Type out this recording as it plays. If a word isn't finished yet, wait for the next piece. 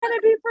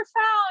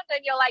profound.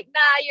 And you're like,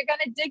 nah, you're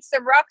gonna dig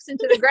some rocks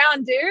into the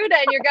ground, dude,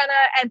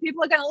 and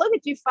people are gonna look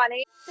at you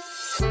funny.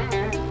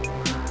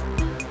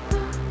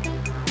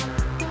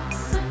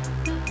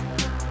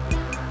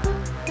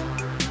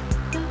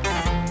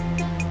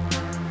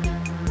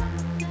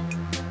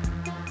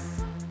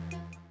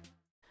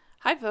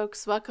 Hi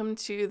folks, welcome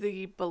to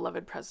the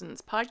Beloved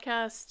Presence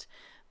podcast.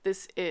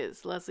 This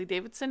is Leslie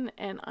Davidson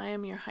and I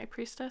am your High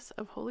Priestess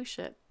of Holy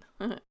Shit.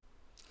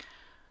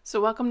 So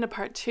welcome to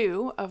part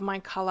 2 of my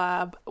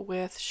collab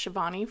with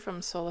Śivani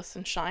from Solace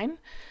and Shine.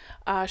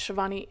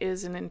 Śivani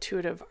is an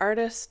intuitive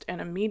artist and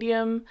a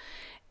medium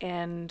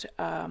and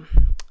a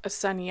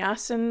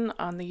sannyasin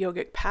on the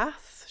yogic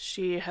path.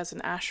 She has an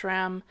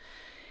ashram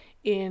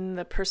in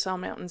the Purcell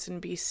Mountains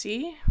in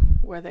BC,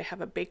 where they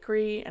have a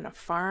bakery and a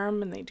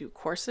farm and they do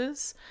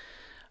courses.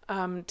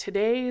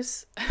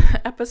 Today's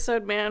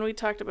episode, man, we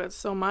talked about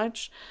so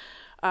much.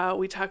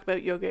 We talk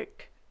about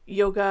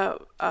yoga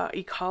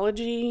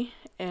ecology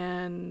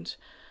and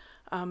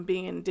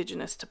being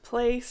indigenous to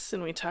place,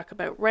 and we talk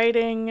about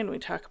writing, and we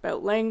talk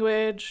about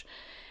language,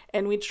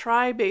 and we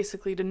try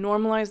basically to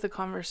normalize the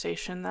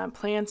conversation that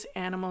plants,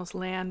 animals,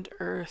 land,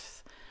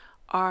 earth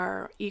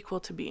are equal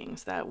to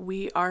beings, that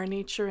we are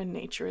nature and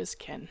nature is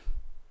kin.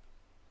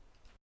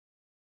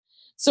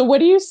 So what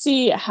do you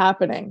see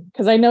happening?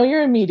 Because I know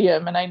you're a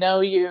medium and I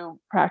know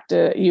you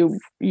practice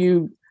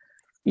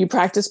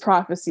practice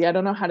prophecy. I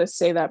don't know how to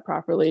say that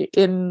properly.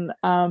 In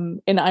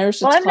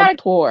Irish it's called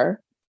pour.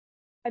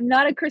 I'm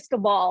not a crystal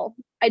ball.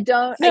 I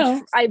don't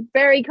No. I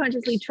very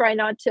consciously try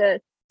not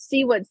to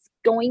see what's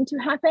going to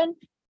happen,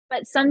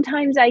 but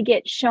sometimes I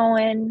get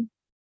shown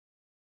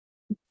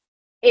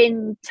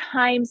in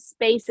time,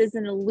 space as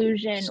an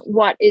illusion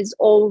what is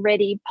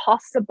already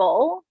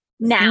possible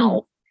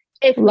now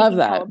if we can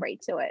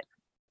calibrate to it.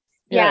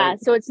 Yeah.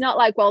 So it's not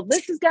like, well,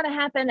 this is going to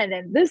happen and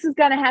then this is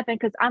going to happen,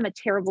 because I'm a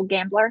terrible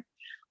gambler.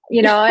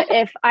 You know,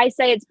 if I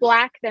say it's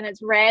black, then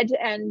it's red.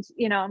 And,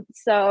 you know,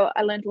 so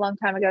I learned a long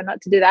time ago not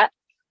to do that.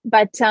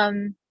 But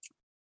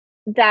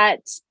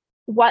that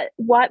what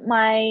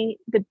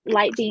the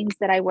light beings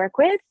that I work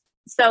with.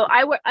 So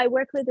I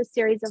work with a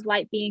series of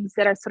light beings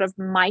that are sort of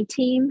my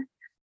team.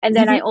 And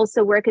then I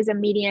also work as a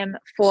medium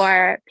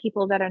for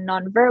people that are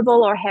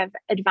nonverbal or have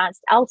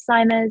advanced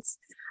Alzheimer's,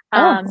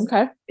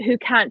 who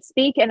can't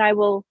speak. And I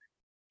will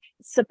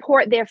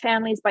support their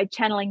families by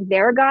channeling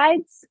their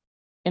guides.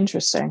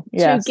 Interesting.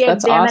 Yes, to give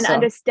that's them awesome. an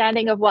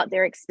understanding of what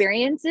their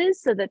experience is,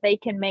 so that they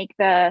can make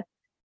the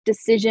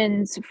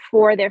decisions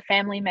for their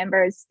family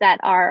members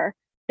that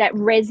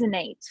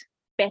resonate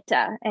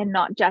better and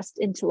not just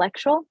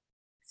intellectual.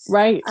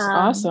 Right.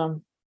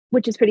 Awesome.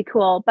 Which is pretty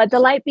cool. But the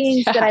light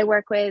beings that I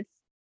work with,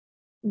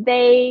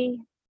 they're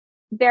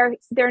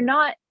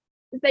not,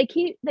 they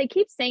keep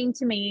saying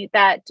to me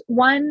that,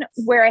 one,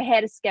 we're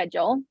ahead of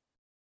schedule.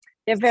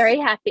 They're very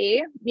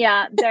happy.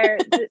 Yeah.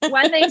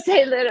 When they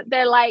say that,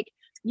 they're like,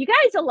 you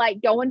guys are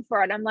like going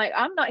for it. I'm like,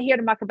 I'm not here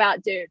to muck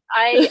about, dude.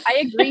 I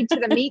agreed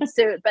to the meat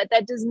suit, but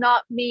that does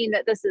not mean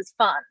that this is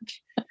fun.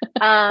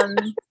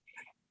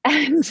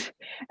 And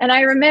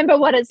I remember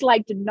what it's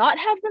like to not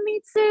have the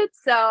meat suit.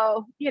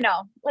 So, you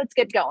know, let's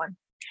get going.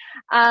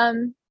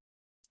 And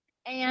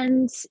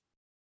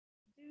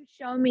do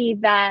show me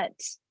that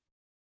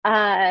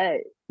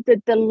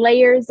the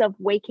layers of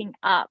waking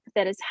up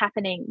that is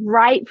happening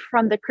right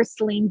from the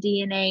crystalline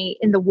DNA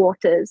in the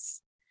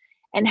waters,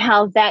 and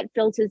how that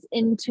filters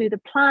into the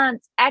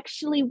plants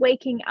actually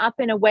waking up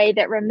in a way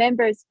that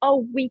remembers,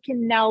 oh, we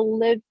can now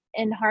live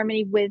in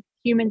harmony with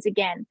humans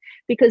again.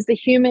 Because the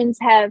humans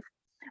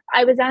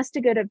I was asked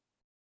to go to,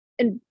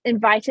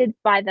 invited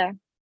by the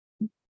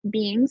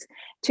beings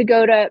to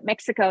go to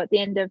Mexico at the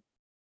end of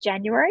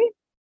January.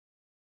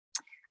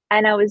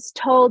 And I was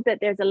told that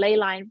there's a ley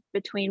line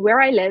between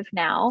where I live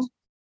now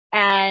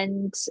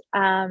and,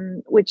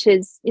 which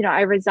is, you know,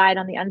 I reside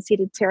on the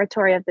unceded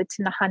territory of the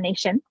Tinaha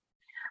Nation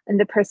in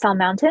the Purcell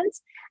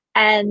Mountains.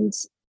 And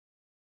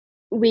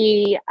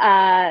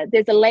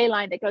there's a ley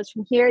line that goes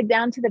from here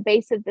down to the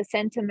base of the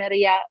Santa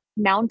Maria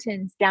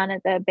Mountains down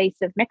at the base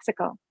of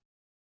Mexico.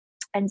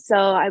 And so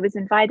I was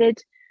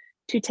invited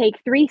to take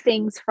 3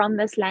 things from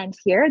this land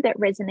here that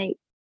resonate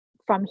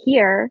from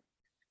here,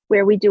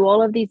 where we do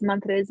all of these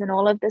mantras and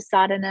all of the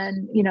sadhana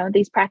and, you know,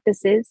 these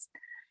practices,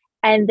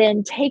 and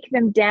then take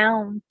them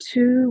down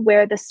to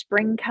where the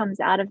spring comes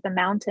out of the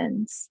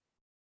mountains,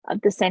 of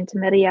the Santa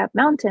Maria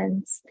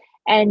Mountains.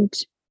 And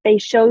they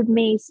showed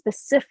me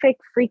specific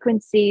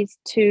frequencies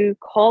to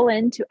call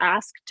in, to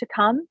ask to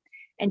come,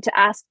 and to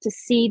ask to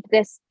seed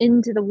this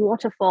into the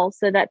waterfall,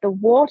 so that the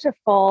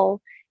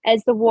waterfall,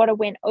 as the water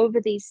went over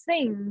these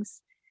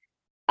things,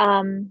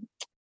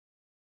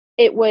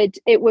 it would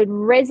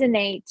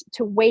resonate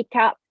to wake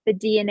up the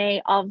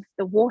DNA of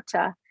the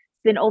water.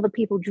 Then all the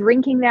people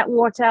drinking that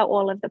water,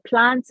 all of the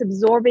plants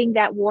absorbing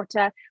that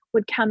water,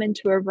 would come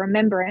into a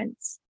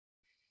remembrance.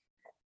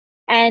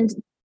 And,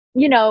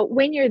 you know,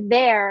 when you're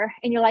there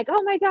and you're like,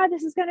 oh my God,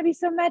 this is going to be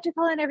so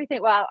magical and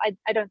everything. Well,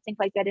 I don't think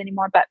like that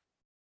anymore, but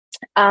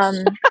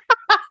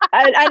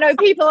I know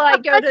people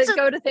like go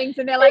to things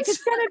and they're like,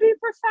 it's gonna be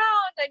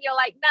profound, and you're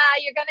like, nah,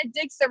 you're gonna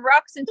dig some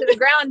rocks into the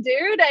ground,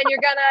 dude,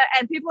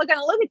 and people are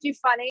gonna look at you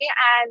funny,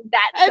 and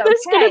there's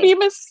okay. gonna be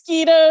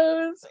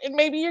mosquitoes, and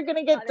maybe you're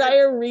gonna get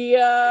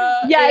diarrhea.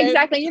 Yeah,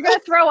 exactly. You're gonna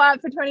throw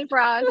up for 24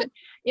 hours,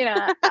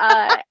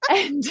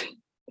 and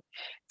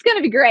it's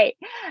gonna be great.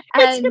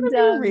 It's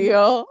gonna be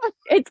real.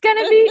 It's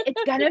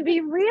gonna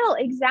be real,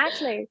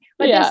 exactly.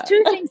 But Yeah. there's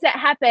two things that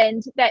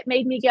happened that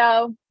made me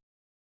go. Okay.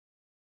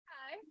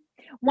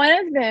 One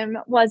of them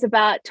was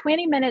about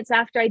 20 minutes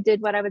after I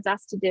did what I was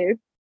asked to do.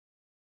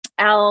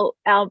 Our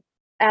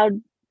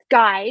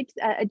guide,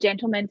 a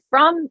gentleman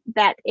from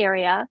that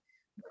area,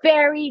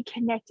 very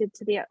connected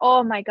to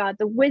oh my God,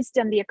 the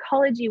wisdom, the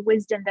ecology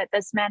wisdom that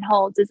this man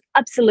holds is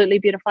absolutely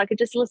beautiful. I could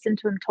just listen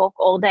to him talk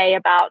all day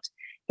about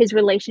his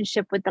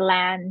relationship with the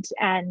land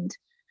and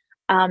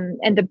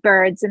the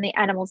birds and the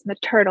animals and the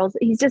turtles.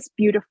 He's just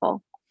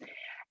beautiful.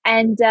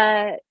 And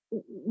I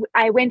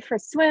went for a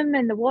swim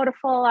in the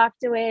waterfall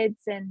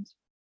afterwards and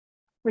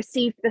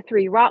received the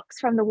 3 rocks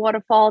from the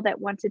waterfall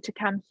that wanted to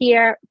come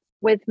here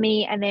with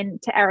me and then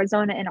to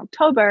Arizona in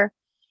October,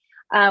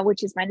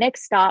 which is my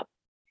next stop.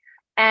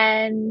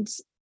 And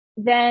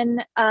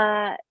then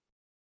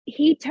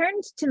he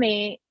turned to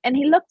me and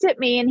he looked at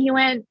me and he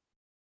went,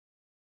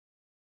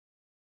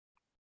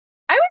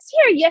 I was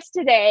here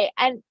yesterday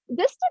and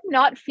this did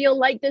not feel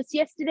like this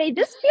yesterday.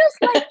 This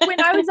feels like when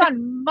I was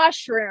on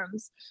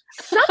mushrooms.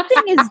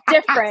 Something is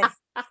different.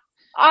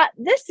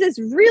 This is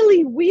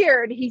really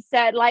weird, he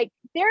said. Like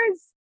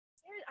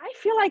I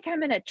feel like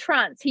I'm in a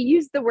trance. He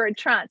used the word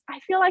trance.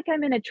 I feel like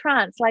I'm in a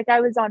trance, like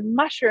I was on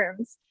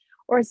mushrooms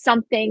or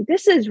something.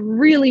 This is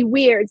really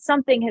weird.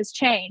 Something has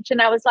changed.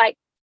 And I was like,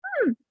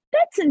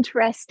 that's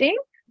interesting.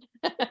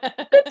 Good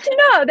to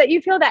know that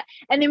you feel that.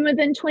 And then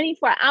within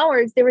 24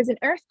 hours, there was an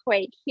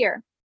earthquake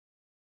here.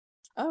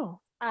 Oh.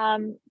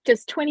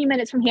 Just 20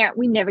 minutes from here.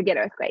 We never get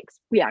earthquakes.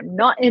 We are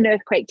not in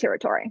earthquake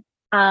territory.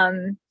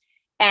 And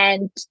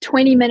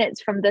 20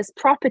 minutes from this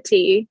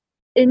property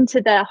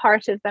into the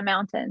heart of the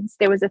mountains,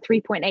 there was a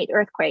 3.8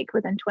 earthquake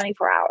within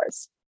 24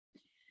 hours.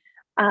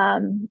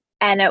 And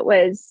it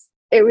was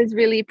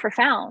really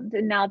profound.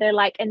 And now they're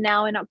like, and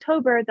now in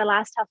October, the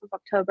last half of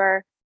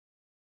October,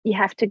 you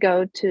have to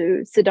go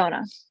to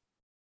Sedona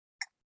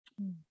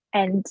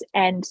and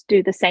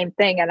do the same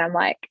thing. And I'm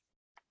like,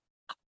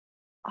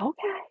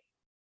 okay.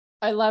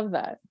 I love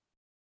that.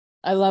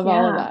 I love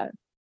all of that.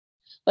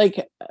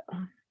 Like,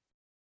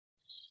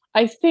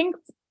 I think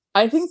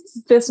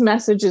this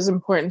message is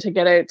important to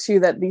get out too,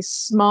 that these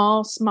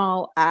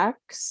small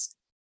acts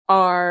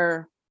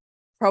are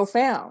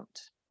profound.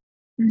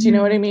 Mm-hmm. Do you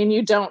know what I mean?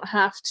 You don't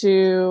have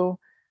to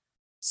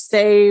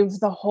save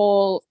the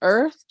whole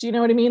earth. Do you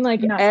know what I mean?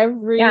 Like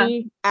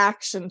every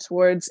action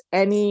towards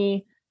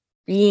any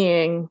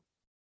being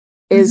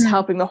is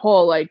helping the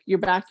whole. Like your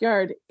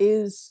backyard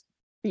is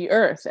the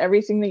earth.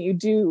 Everything that you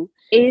do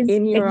is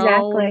in your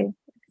own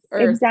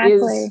earth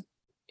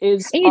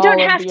is and you don't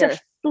have to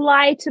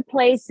fly to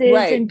places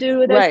and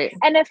do this. Right.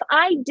 And if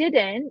I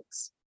didn't,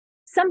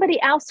 somebody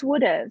else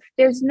would have.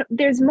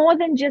 There's more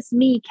than just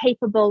me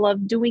capable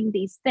of doing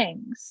these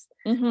things.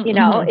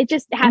 It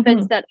just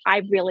happens that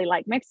I really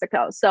like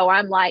Mexico. So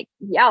I'm like,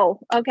 yo,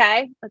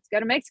 okay, let's go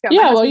to Mexico.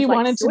 Yeah, well, you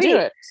wanted to do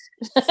it.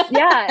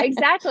 Yeah,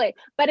 exactly.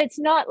 But it's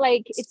not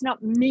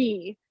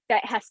me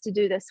that has to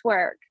do this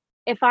work.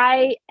 If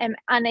I am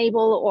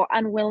unable or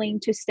unwilling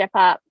to step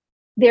up,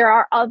 there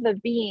are other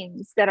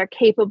beings that are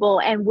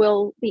capable and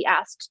will be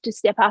asked to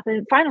step up.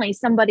 And finally,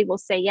 somebody will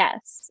say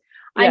yes.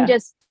 Yeah.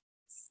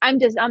 I'm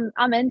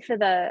in for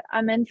the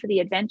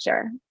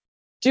adventure.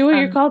 Do what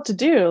you're called to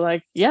do.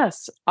 Like,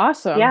 yes,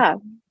 awesome. Yeah.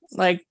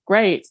 Like,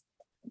 great.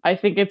 I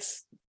think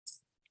it's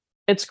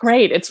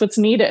great. It's what's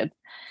needed.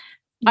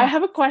 Yeah. I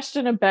have a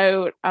question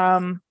about,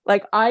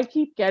 like, I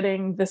keep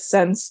getting the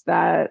sense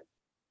that,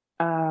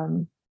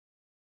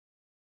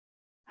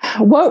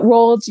 what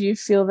role do you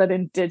feel that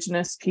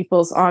Indigenous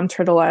peoples on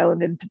Turtle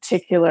Island in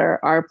particular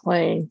are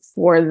playing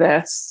for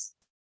this?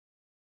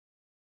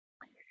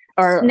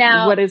 Or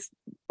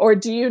or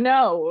do you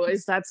know?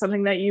 Is that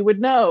something that you would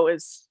know?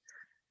 Is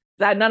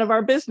that none of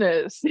our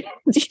business? Do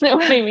you know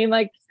what I mean?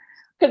 Like,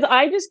 because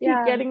I just keep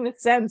getting the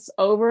sense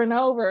over and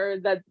over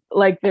that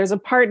like there's a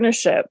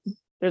partnership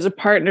that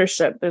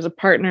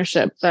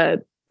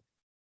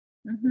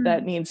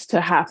that needs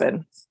to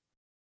happen.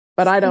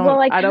 But I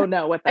don't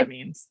know what that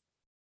means.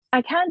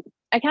 I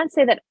can't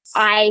say that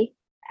I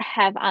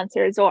have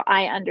answers or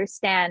I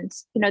understand.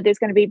 There's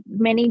going to be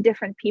many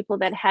different people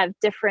that have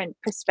different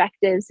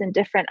perspectives and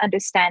different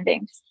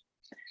understandings.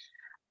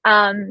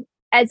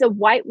 As a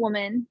white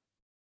woman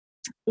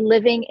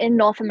living in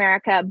North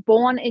America,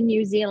 born in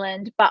New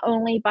Zealand, but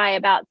only by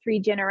about 3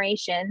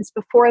 generations.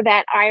 Before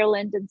that,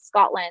 Ireland and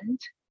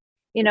Scotland.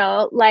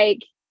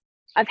 Like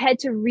I've had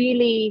to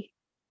really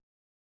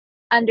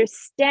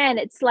understand.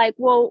 It's like,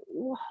 well,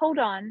 hold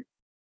on.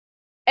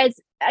 As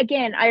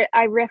again,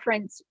 I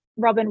reference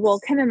Robin Wall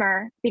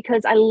Kimmerer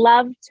because I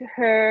loved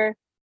her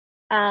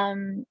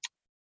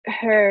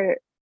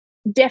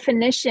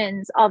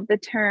definitions of the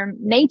term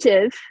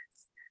native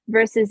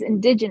versus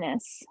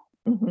indigenous.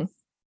 Mm-hmm.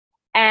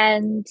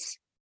 And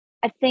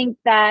I think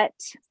that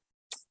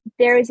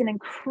there is an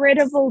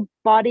incredible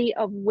body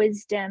of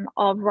wisdom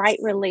of right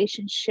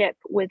relationship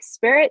with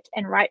spirit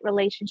and right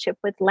relationship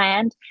with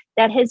land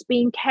that has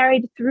been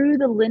carried through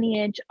the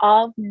lineage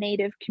of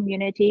Native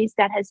communities,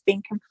 that has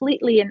been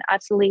completely and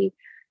utterly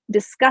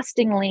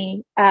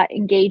disgustingly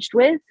engaged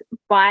with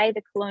by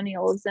the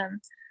colonialism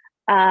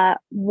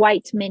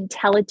white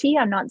mentality.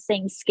 I'm not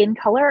saying skin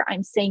color,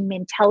 I'm saying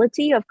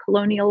mentality of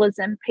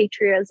colonialism,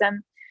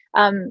 patriotism,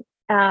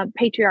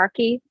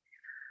 patriarchy.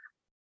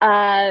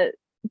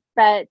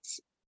 But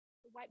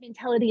white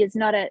mentality is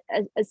not a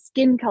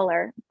skin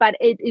color, but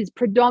it is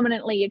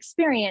predominantly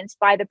experienced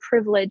by the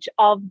privilege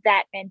of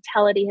that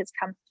mentality has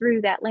come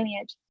through that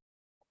lineage.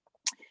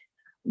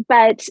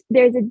 But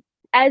there's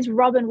as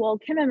Robin Wall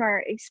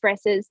Kimmerer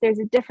expresses, there's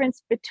a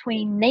difference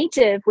between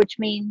native, which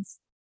means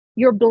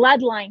your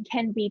bloodline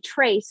can be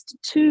traced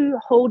to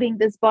holding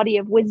this body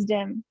of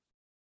wisdom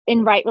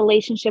in right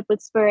relationship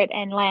with spirit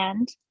and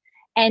land,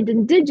 and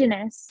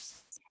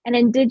indigenous. And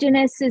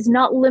indigenous is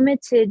not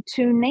limited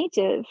to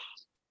native.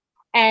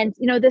 And,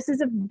 this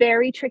is a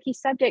very tricky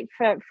subject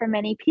for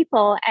many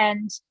people.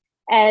 And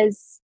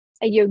as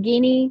a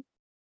yogini,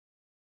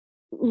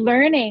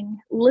 learning,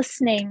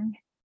 listening,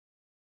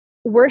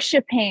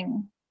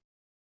 worshiping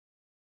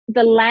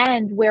the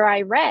land where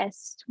I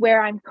rest,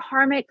 where I'm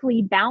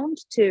karmically bound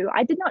to,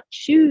 I did not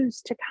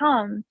choose to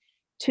come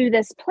to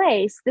this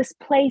place. This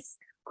place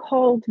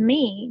called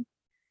me.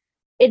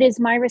 It is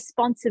my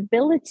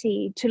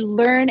responsibility to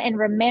learn and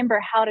remember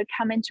how to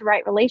come into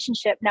right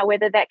relationship. Now,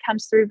 whether that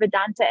comes through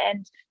Vedanta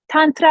and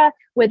Tantra,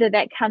 whether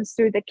that comes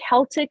through the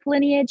Celtic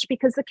lineage,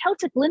 because the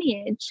Celtic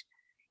lineage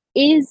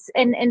is,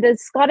 and the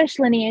Scottish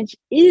lineage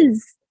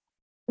is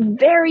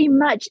very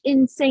much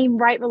in same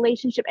right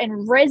relationship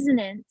and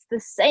resonance, the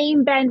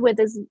same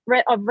bandwidth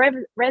of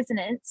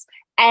resonance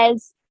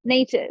as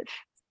native.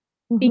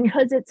 Mm-hmm.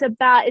 Because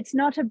it's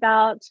not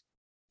about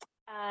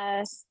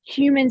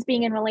humans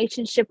being in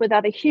relationship with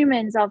other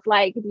humans of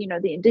like,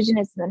 the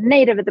indigenous and the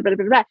native, blah, blah,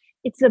 blah, blah.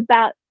 It's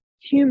about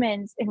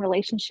humans in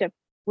relationship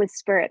with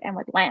spirit and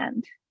with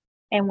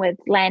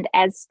land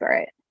as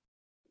spirit.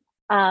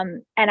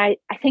 And I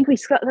think we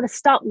got to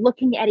stop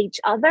looking at each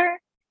other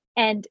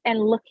and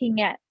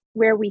looking at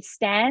where we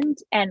stand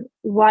and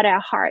what our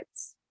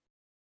hearts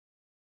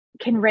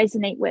can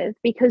resonate with,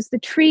 because the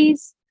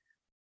trees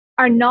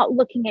are not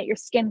looking at your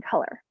skin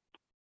color.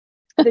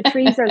 The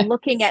trees are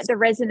looking at the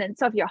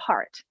resonance of your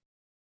heart.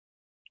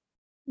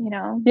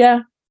 Yeah.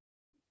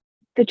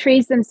 The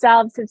trees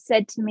themselves have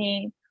said to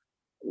me,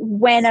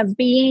 when a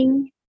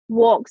being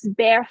walks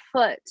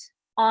barefoot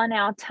on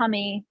our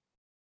tummy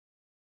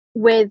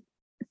with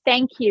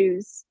thank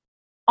yous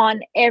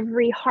on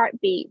every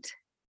heartbeat,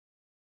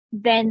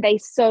 then they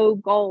sow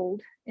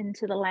gold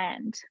into the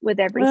land with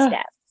every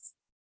step.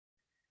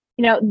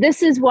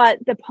 This is what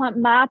the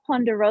Ma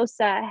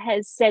Ponderosa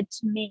has said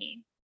to me.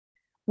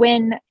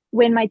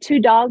 When my two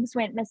dogs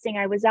went missing,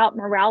 I was out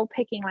morale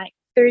picking like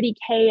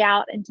 30K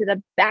out into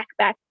the back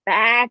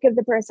of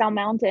the Purcell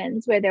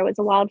Mountains, where there was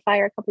a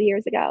wildfire a couple of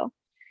years ago.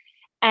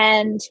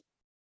 And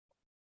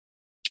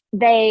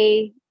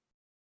it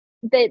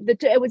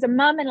was a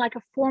mom and like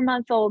a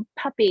 4-month-old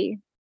puppy.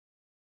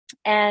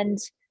 And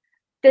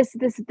this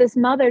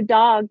mother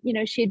dog,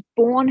 she had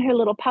born her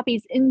little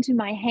puppies into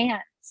my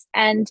hands.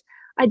 And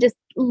I just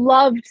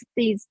loved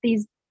these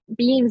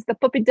beings, the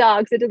puppy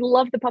dogs. I did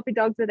love the puppy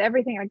dogs with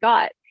everything I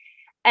got.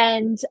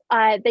 And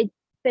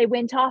they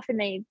went off and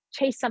they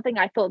chased something.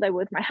 I thought they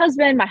were with my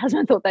husband. My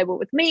husband thought they were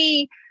with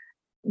me.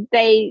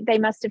 They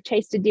must have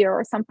chased a deer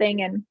or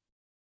something, and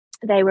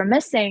they were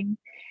missing.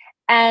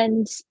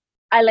 And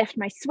I left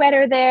my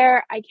sweater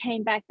there. I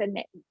came back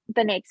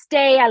the next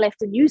day. I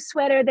left a new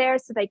sweater there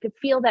so they could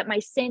feel that my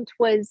scent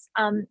was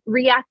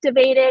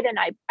reactivated. And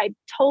I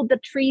told the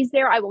trees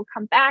there, I will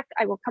come back.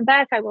 I will come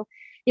back. I will,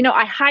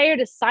 I hired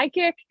a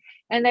psychic,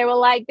 and they were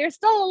like, they're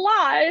still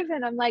alive.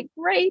 And I'm like,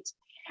 great.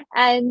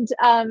 And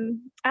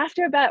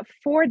after about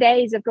 4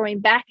 days of going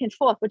back and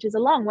forth, which is a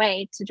long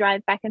way to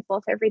drive back and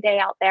forth every day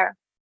out there,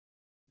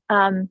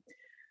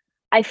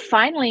 I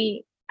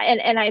finally,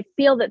 and I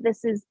feel that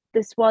this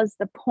was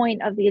the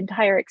point of the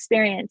entire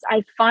experience.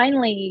 I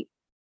finally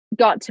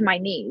got to my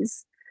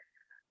knees.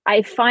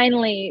 I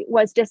finally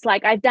was just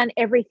like, I've done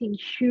everything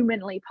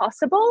humanly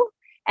possible.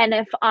 And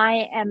if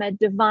I am a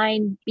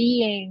divine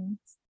being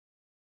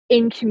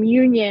in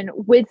communion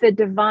with the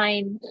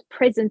divine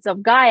presence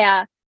of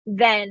Gaia,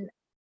 then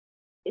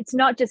it's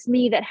not just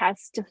me that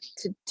has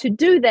to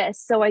do this.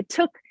 So I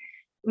took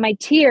my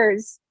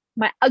tears,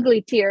 my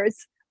ugly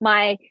tears,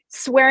 my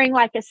swearing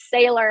like a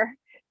sailor.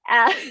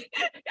 I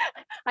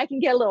can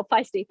get a little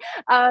feisty.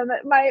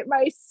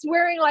 My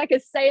swearing like a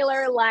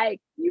sailor, like,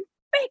 you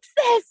fix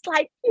this,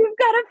 like, you've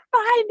got to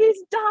find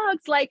these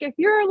dogs. Like, if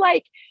you're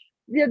like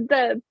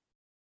the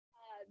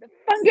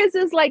fungus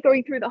is like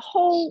going through the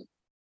whole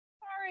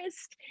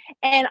forest,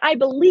 and I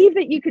believe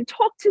that you can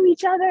talk to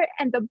each other,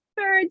 and the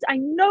birds, I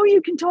know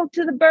you can talk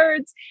to the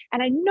birds,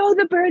 and I know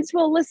the birds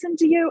will listen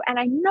to you, and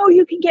I know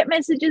you can get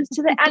messages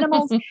to the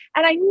animals, and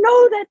I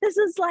know that this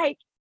is like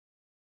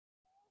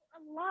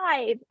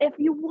alive. If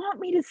you want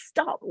me to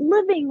stop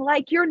living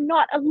like you're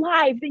not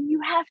alive, then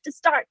you have to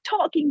start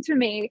talking to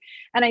me.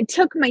 And I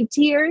took my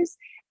tears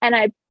and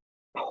I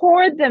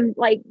poured them,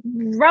 like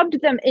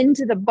rubbed them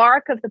into the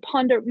bark of the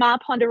Ma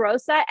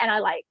ponderosa, and I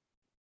like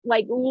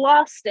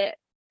lost it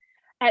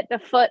at the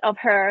foot of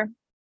her.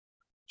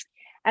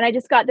 And I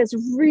just got this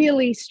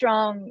really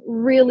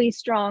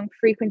strong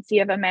frequency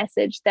of a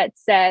message that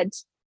said,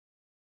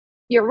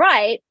 you're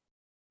right,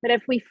 but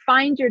if we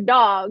find your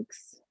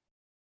dogs,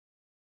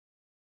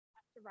 we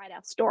have to write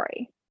our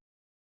story.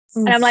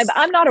 And I'm like,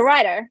 I'm not a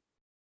writer.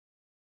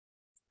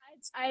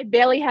 I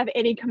barely have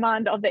any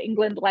command of the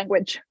England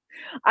language.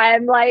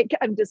 I'm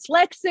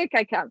dyslexic.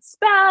 I can't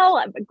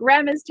spell. My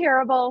grammar's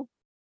terrible.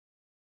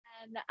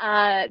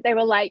 And they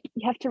were like,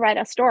 you have to write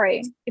a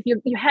story. If you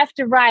have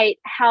to write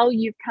how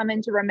you've come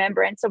into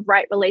remembrance of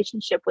right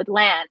relationship with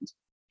land.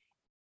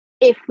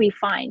 If we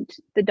find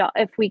the dog,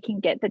 if we can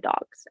get the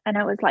dogs. And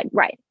I was like,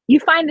 right, you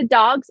find the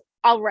dogs,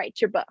 I'll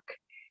write your book,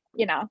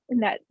 in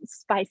that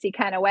spicy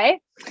kind of way.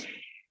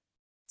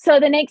 So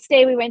the next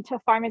day we went to a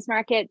farmer's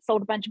market,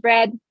 sold a bunch of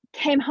bread,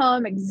 came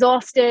home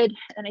exhausted.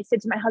 And I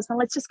said to my husband,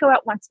 let's just go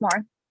out once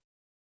more.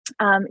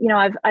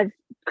 I've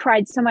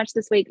cried so much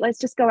this week. Let's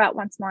just go out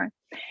once more.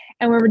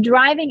 And we were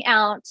driving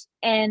out,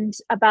 and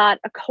about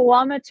a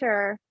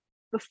kilometer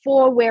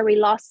before where we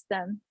lost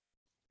them,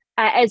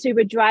 as we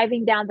were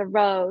driving down the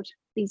road,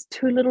 these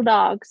two little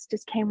dogs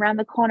just came around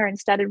the corner and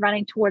started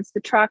running towards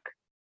the truck.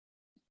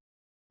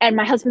 And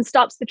my husband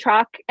stops the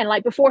truck. And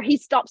like before he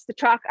stops the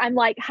truck, I'm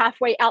like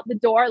halfway out the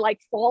door, like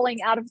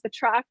falling out of the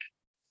truck.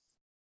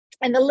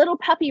 And the little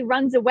puppy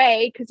runs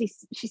away because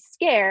she's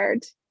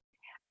scared.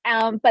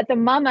 But the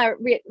mama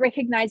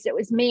recognized it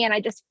was me, and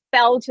I just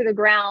fell to the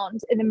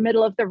ground in the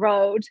middle of the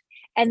road.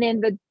 And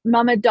then the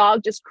mama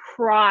dog just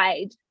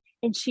cried,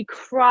 and she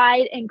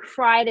cried and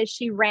cried as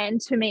she ran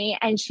to me,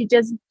 and she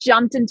just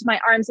jumped into my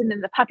arms. And then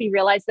the puppy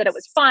realized that it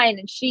was fine,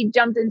 and she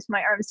jumped into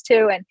my arms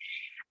too.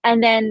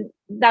 And then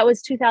that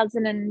was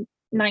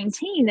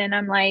 2019, and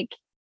I'm like,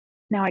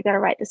 now I got to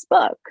write this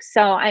book.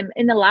 So I'm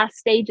in the last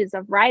stages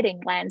of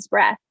writing Land's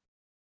Breath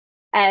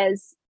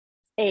as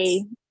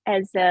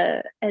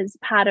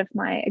part of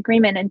my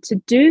agreement. And to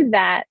do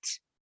that,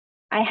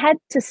 I had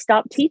to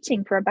stop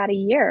teaching for about a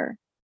year.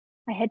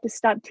 I had to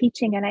stop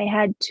teaching, and I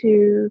had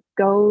to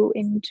go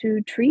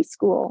into tree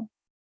school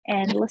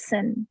and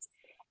listen.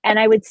 And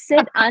I would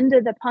sit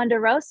under the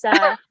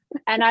ponderosa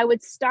and I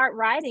would start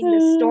writing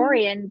the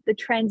story, and the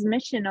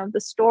transmission of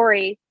the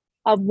story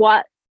of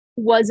what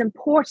was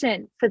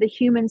important for the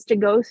humans to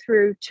go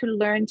through to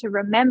learn to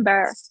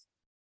remember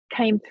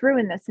came through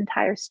in this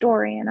entire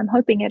story. And I'm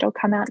hoping it'll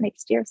come out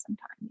next year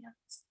sometime. Yeah.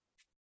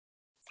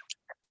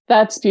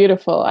 That's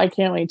beautiful. I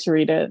can't wait to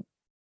read it.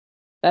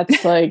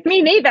 That's like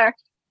me neither.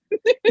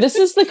 This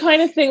is the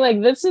kind of thing,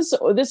 like this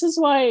is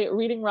why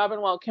reading Robin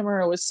Wall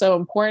Kimmerer was so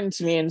important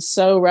to me and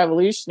so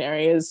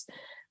revolutionary, is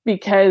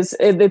because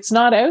it's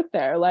not out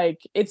there. Like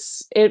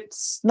it's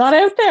not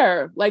out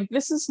there. Like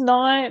this is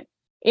not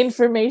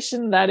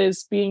information that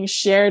is being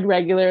shared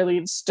regularly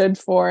and stood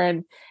for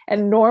and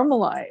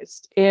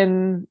normalized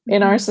in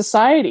our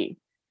society.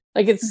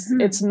 Like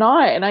it's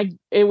not. And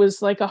it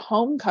was like a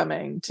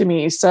homecoming to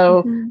me.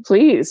 So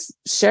please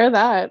share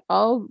that.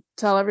 I'll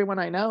tell everyone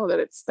I know that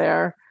it's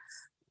there,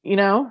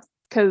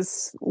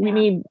 because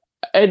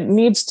it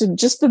needs to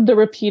just the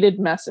repeated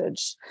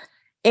message.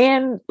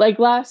 And let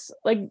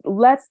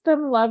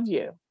them love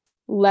you.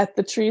 Let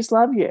the trees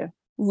love you.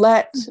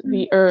 Let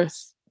the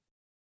earth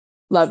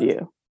love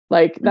you.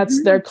 Like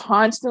they're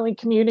constantly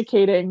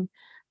communicating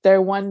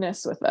their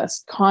oneness with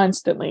us,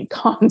 constantly.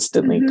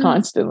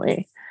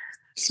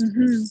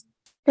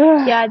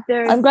 Yeah,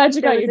 I'm glad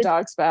you got your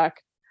dogs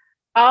back.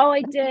 Oh,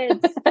 I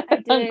did.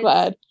 I'm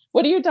glad.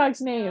 What are your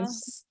dogs'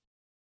 names?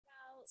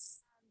 Well,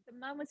 the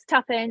mom was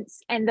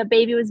Tuppence and the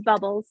baby was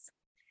Bubbles.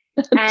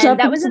 And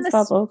that was in the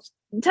Bubbles.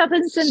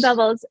 Tuppence and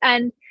Bubbles.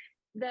 And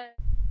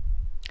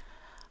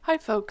Hi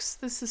folks,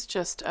 this is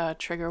just a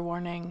trigger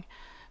warning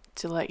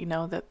to let you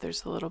know that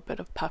there's a little bit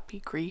of puppy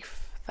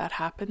grief that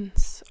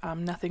happens.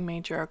 Nothing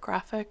major or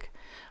graphic,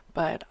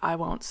 but I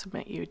won't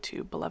submit you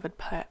to beloved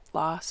pet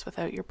loss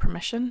without your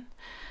permission.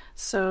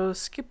 So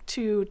skip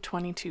to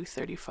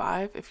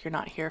 2235 if you're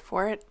not here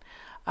for it.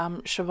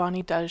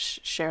 Śivani does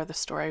share the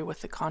story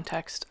with the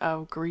context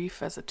of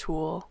grief as a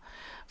tool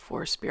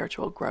for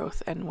spiritual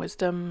growth and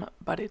wisdom,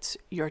 but it's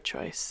your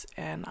choice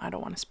and I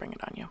don't want to spring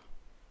it on you.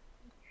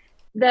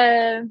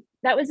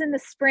 That was in the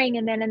spring,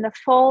 and then in the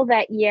fall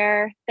that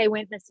year they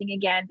went missing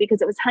again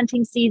because it was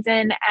hunting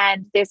season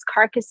and there's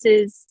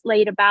carcasses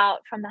laid about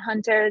from the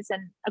hunters,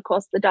 and of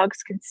course the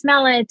dogs can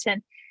smell it,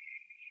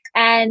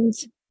 and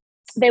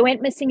they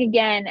went missing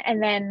again.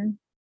 And then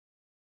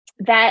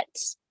that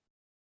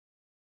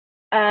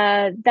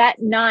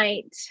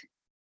night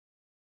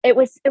it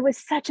was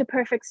such a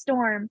perfect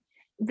storm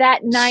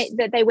that night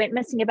that they went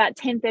missing, about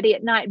 10:30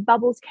 at night,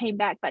 Bubbles came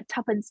back, but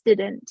Tuppence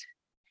didn't.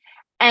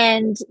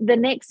 And the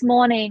next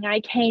morning I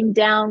came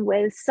down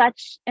with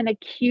such an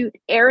acute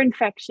ear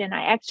infection.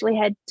 I actually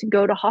had to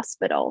go to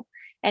hospital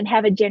and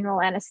have a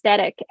general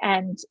anesthetic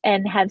and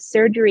have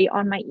surgery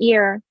on my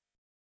ear.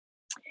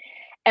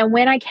 And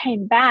when I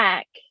came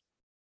back,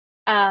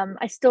 I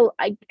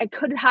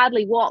could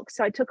hardly walk.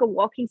 So I took a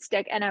walking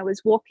stick and I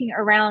was walking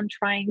around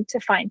trying to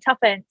find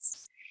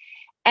Tuppence.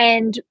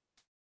 And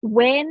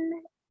when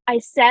I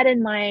sat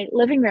in my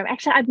living room,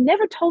 actually, I've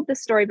never told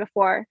this story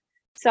before,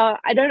 so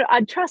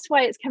I trust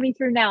why it's coming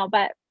through now,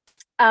 but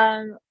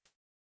Tuppence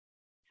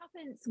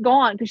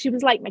gone because she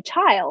was like my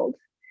child.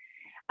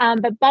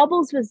 But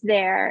Bubbles was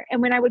there.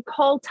 And when I would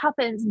call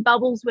Tuppence,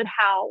 Bubbles would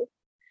howl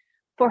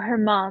for her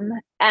mom.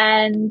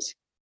 And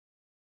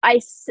I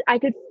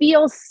could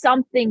feel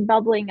something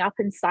bubbling up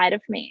inside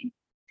of me.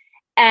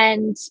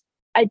 And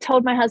I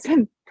told my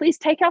husband, please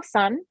take our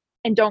son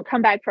and don't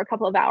come back for a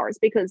couple of hours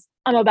because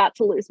I'm about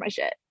to lose my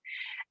shit.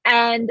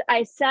 And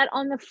I sat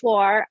on the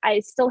floor. I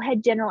still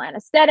had general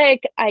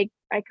anesthetic. I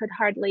could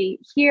hardly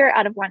hear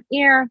out of one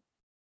ear.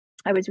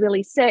 I was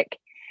really sick.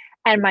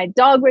 And my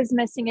dog was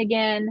missing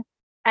again.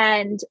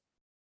 And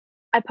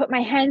I put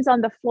my hands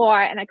on the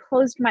floor and I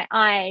closed my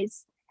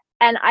eyes,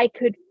 and I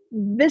could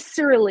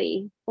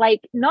viscerally, like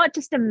not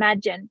just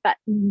imagine, but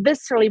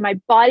viscerally, my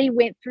body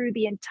went through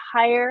the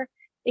entire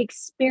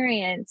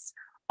experience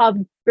of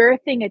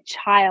birthing a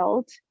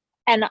child.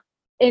 And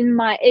in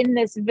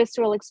this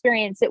visceral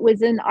experience, it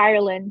was in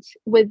Ireland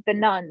with the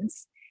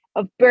nuns,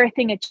 of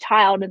birthing a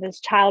child and this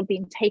child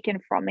being taken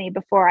from me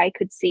before I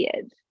could see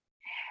it.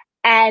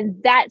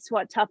 And that's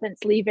what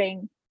Tuppence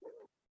leaving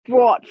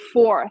brought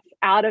forth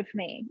out of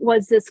me,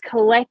 was this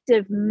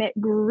collective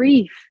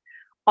grief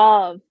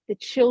of the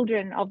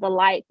children of the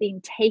light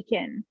being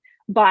taken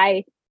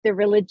by the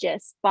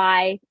religious,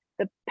 by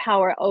the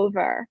power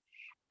over.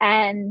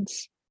 And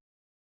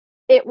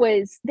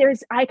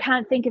I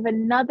can't think of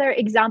another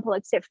example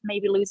except for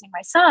maybe losing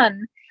my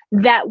son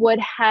that would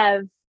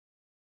have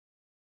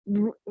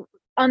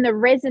on the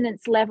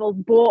resonance level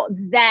brought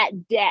that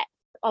depth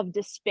of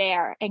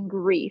despair and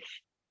grief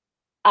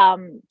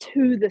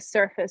to the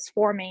surface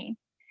for me.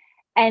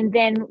 And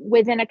then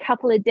within a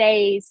couple of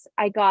days,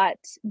 I got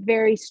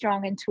very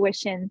strong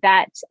intuition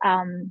that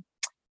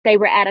they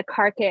were at a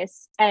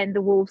carcass and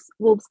the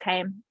wolves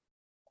came,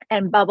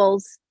 and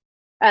Bubbles,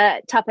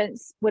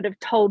 Tuppence would have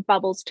told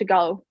Bubbles to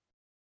go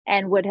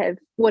and would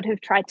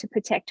have tried to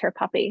protect her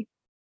puppy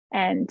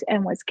and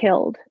was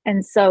killed.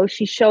 And so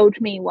she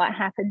showed me what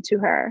happened to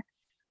her.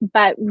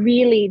 But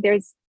really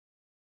there's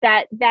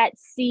that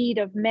seed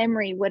of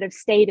memory would have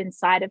stayed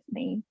inside of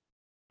me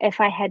if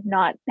I had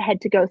not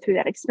had to go through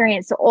that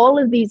experience. So all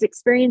of these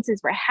experiences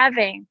we're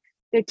having,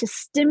 they're to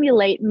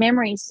stimulate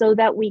memory so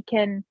that we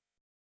can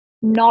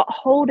not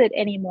hold it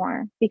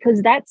anymore,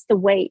 because that's the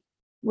weight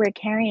we're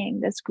carrying,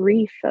 this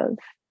grief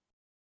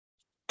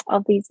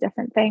of these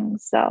different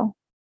things. So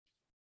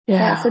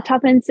so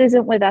Tuppence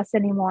isn't with us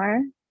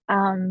anymore,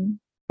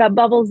 but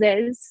Bubbles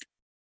is,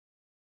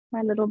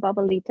 my little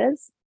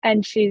Bubblitas,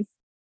 and she's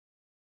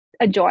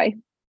a joy,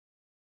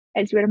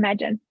 as you would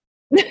imagine.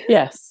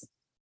 Yes.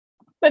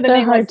 But the They're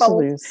name hard was to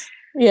Bubbles. lose.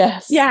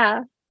 Yes.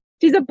 Yeah.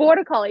 She's a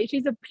border collie.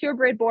 She's a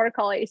purebred border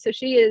collie. So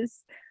she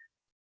is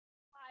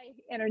high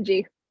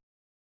energy.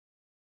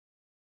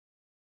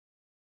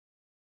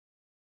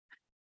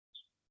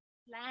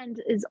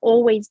 Land is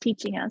always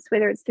teaching us,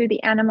 whether it's through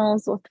the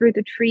animals or through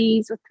the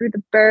trees or through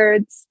the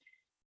birds.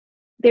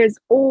 There's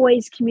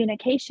always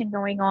communication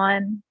going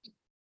on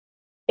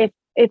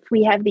if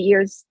we have the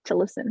ears to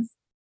listen.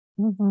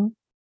 Mm-hmm.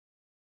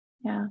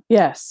 Yeah.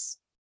 Yes,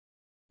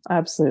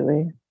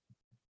 absolutely.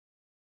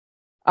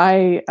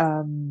 I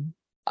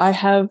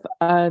have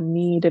a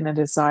need and a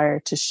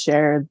desire to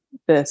share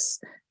this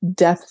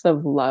depth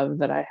of love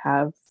that I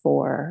have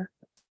for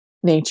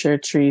nature,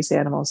 trees,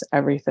 animals,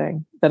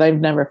 everything, that I've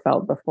never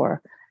felt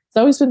before. It's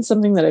always been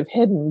something that I've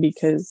hidden,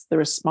 because the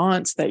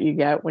response that you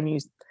get when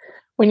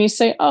you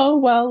say, oh,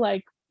 well,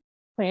 like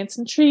plants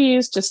and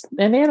trees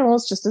and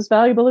animals just as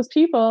valuable as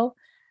people,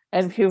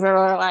 and people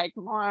are like,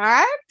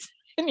 what?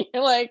 And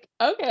you're like,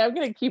 okay, I'm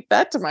gonna keep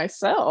that to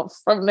myself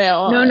from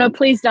now on. No,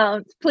 please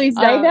don't. Please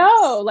don't. I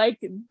know,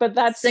 but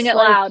that's, sing it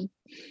like, loud.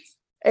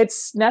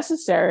 It's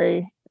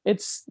necessary.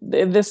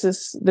 This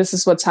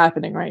is what's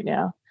happening right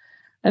now,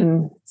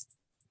 and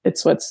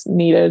it's what's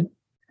needed.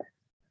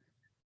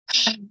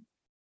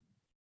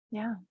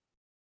 Yeah.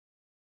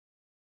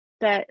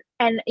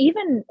 And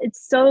even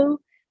it's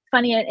so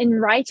funny in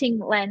writing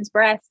Land's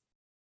Breath,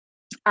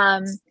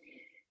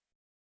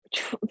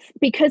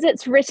 because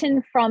it's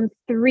written from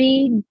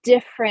 3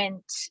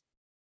 different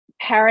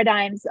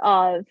paradigms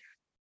of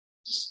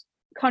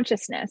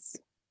consciousness.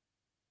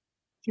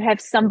 You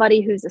have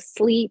somebody who's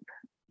asleep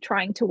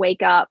trying to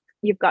wake up,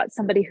 you've got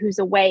somebody who's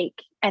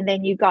awake, and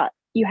then you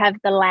have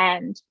the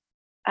land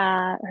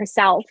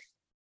herself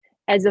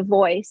as a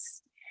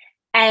voice.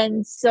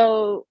 And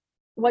so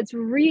what's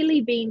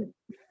really been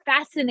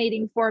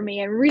fascinating for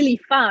me and really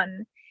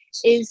fun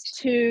is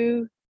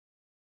to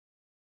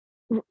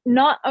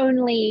not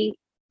only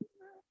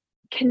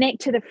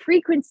connect to the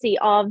frequency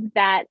of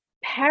that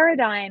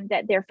paradigm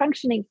that they're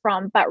functioning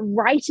from, but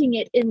writing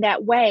it in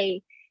that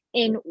way.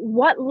 In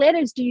what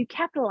letters do you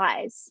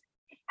capitalize?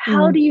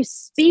 How do you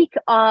speak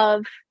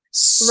of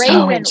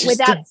raven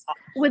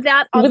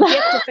without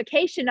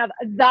objectification of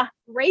the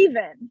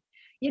raven?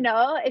 You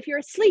know, if you're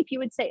asleep, you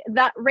would say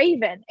that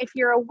raven. If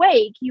you're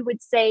awake, you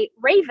would say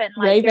raven,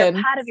 like they're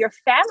part of your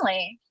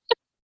family,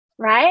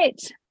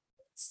 right?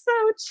 So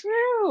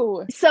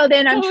true. So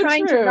then I'm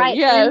trying to write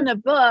in the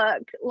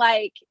book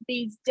like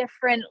these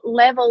different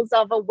levels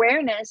of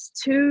awareness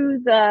to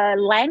the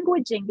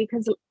languaging,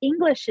 because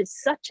English is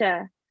such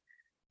a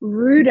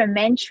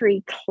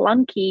rudimentary,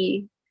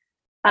 clunky,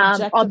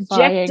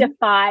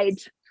 objectifying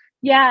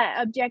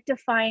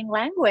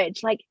language.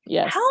 Like,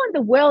 how in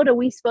the world are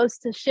we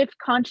supposed to shift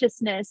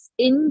consciousness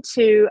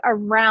into a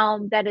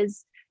realm that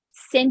is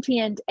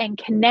sentient and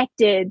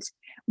connected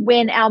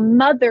when our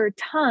mother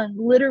tongue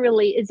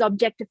literally is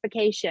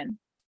objectification?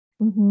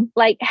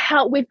 Like,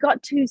 how we've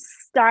got to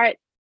start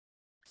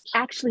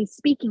actually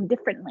speaking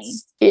differently.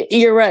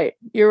 You're right.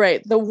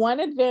 The one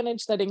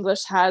advantage that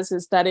English has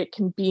is that it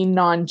can be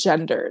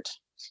non-gendered.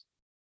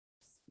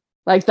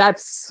 Like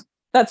that's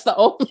the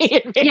only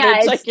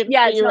advantage I can see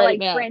it's not right like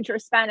now. French or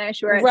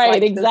Spanish where it's right,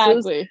 like,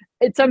 exactly.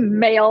 It's a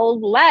male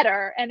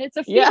ladder and it's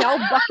a female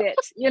bucket.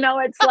 You know,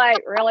 it's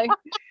like, really?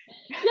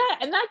 Yeah,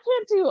 and that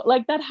can't do,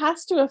 like, that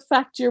has to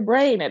affect your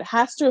brain. It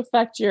has to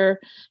affect your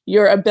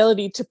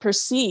ability to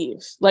perceive.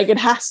 Like, it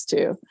has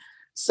to.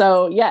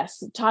 So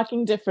yes,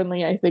 talking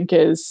differently, I think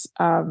is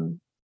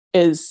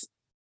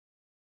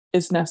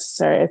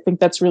necessary. I think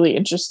that's really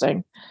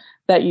interesting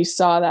that you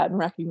saw that and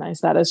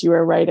recognized that as you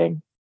were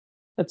writing.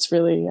 That's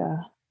really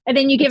and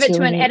then you give it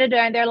to an editor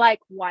and they're like,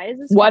 why is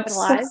this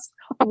capitalized?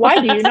 Why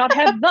do you not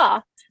have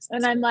the?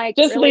 And I'm like,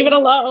 just leave it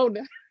alone.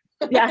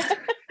 Yeah.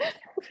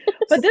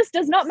 But this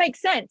does not make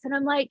sense. And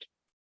I'm like,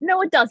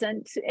 no, it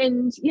doesn't.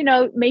 And, you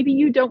know, maybe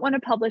you don't want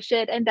to publish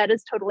it, and that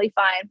is totally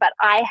fine. But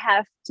I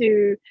have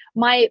to,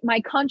 my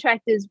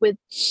contract is with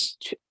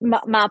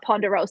Ma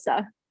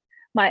Ponderosa.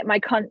 My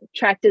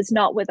contract is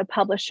not with a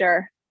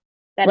publisher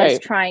that is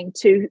trying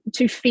to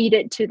feed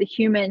it to the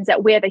humans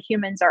at where the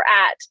humans are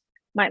at.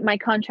 My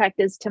contract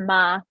is to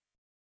Ma,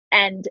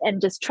 and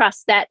just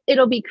trust that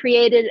it'll be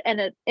created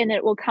and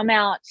it will come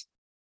out.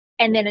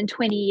 And then in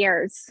 20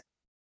 years,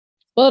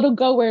 well, it'll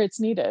go where it's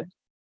needed.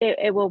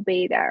 It will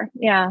be there.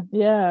 Yeah.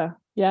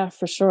 Yeah,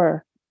 for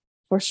sure.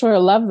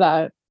 Love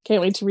that.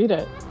 Can't wait to read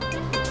it.